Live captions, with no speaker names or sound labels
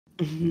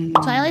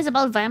Twilight's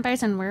about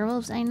vampires and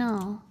werewolves. I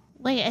know.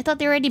 Wait, I thought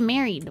they were already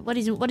married. What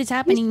is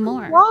happening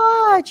more?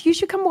 Watch. You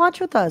should come watch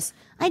with us.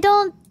 I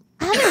haven't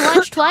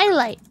watched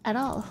Twilight at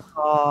all.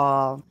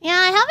 Oh. Yeah,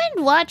 I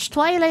haven't watched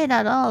Twilight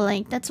at all.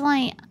 Like, that's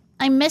why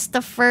I missed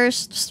the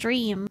first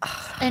stream.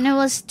 And it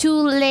was too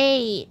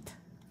late.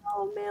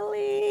 Oh,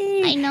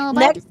 Millie. I know,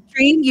 but... Next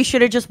stream, you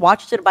should have just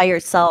watched it by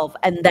yourself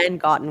and then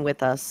gotten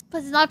with us. But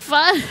it's not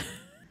fun. You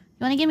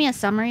want to give me a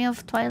summary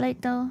of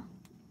Twilight, though?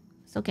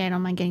 It's okay, I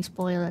don't mind getting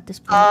spoiled at this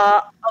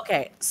point.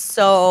 Okay,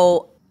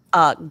 so...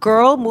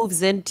 girl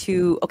moves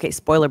into... Okay,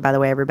 spoiler, by the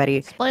way,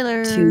 everybody.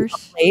 Spoilers. To a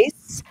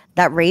place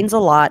that rains a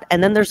lot.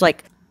 And then there's,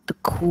 like, the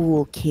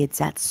cool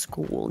kids at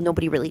school.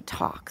 Nobody really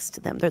talks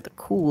to them. They're the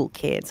cool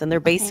kids. And they're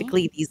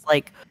basically these,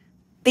 like...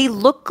 They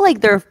look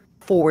like they're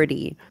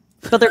 40.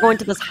 But they're going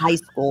to this high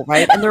school,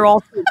 right? And they're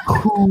all so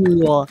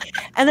cool.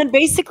 And then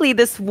basically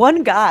this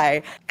one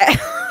guy...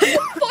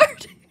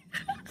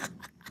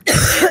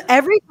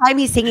 every time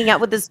he's hanging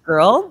out with this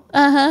girl...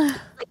 Like,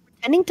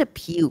 pretending to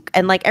puke,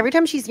 and like every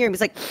time she's near him,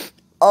 he's like,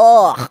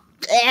 "Oh,"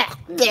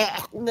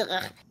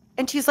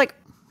 and she's like,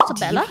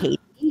 "Do you hate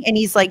me?" And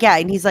he's like, "Yeah,"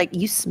 and he's like,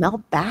 "You smell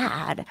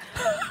bad."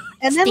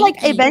 And then like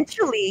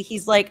eventually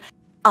he's like,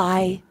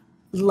 "I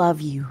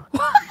love you.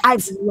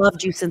 I've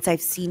loved you since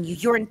I've seen you.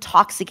 You're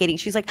intoxicating."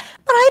 She's like,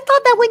 "But I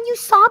thought that when you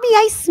saw me,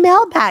 I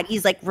smell bad."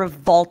 He's like,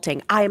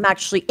 "Revolting. I am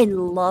actually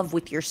in love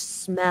with your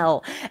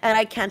smell, and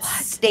I can't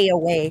stay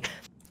away."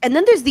 And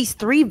then there's these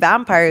 3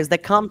 vampires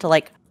that come to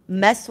like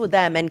mess with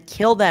them and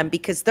kill them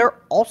because they're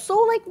also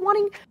like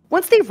wanting,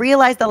 once they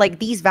realize that like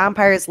these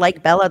vampires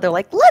like Bella, they're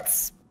like,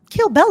 let's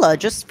kill Bella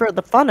just for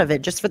the fun of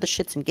it, just for the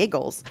shits and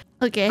giggles.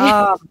 Okay.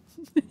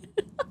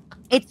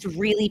 It's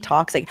really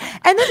toxic.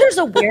 And then there's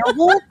a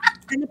werewolf,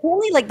 and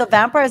apparently like the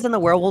vampires and the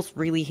werewolves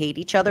really hate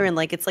each other, and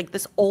like it's like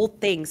this old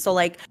thing. So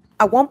like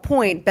at one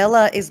point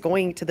Bella is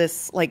going to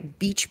this like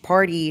beach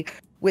party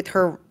with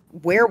her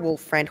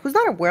werewolf friend, who's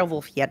not a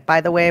werewolf yet, by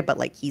the way, but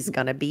like he's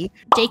gonna be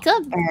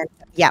Jacob. And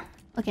yeah.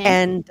 Okay.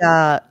 And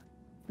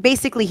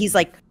basically he's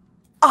like,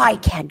 I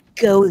can't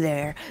go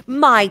there.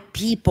 My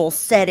people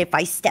said if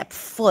I step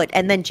foot.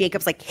 And then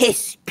Jacob's like,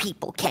 his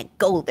people can't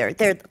go there.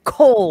 They're the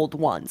cold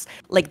ones.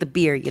 Like the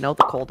beer, you know,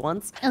 the cold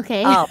ones.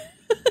 Okay.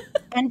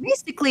 And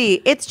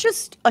basically it's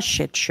just a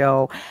shit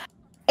show.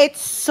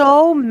 It's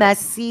so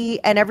messy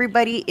and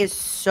everybody is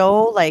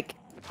so like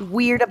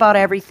weird about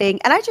everything.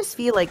 And I just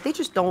feel like they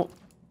just don't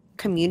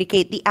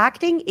communicate. The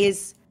acting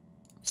is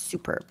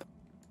superb.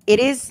 It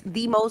is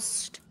the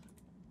most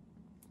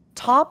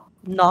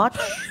top-notch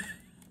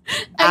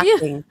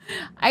acting.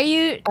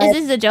 Is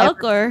this a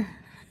joke or?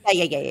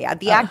 Yeah.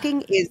 The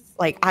acting is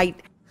like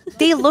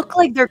they look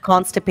like they're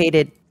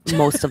constipated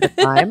most of the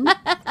time.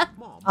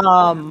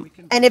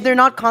 And if they're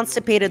not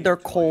constipated, they're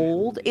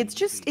cold. It's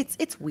just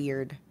it's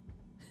weird.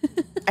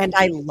 And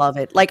I love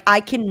it. Like I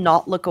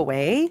cannot look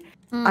away.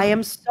 I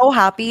am so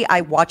happy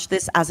I watched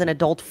this as an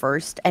adult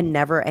first and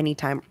never any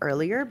time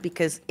earlier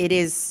because it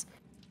is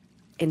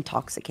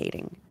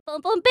intoxicating.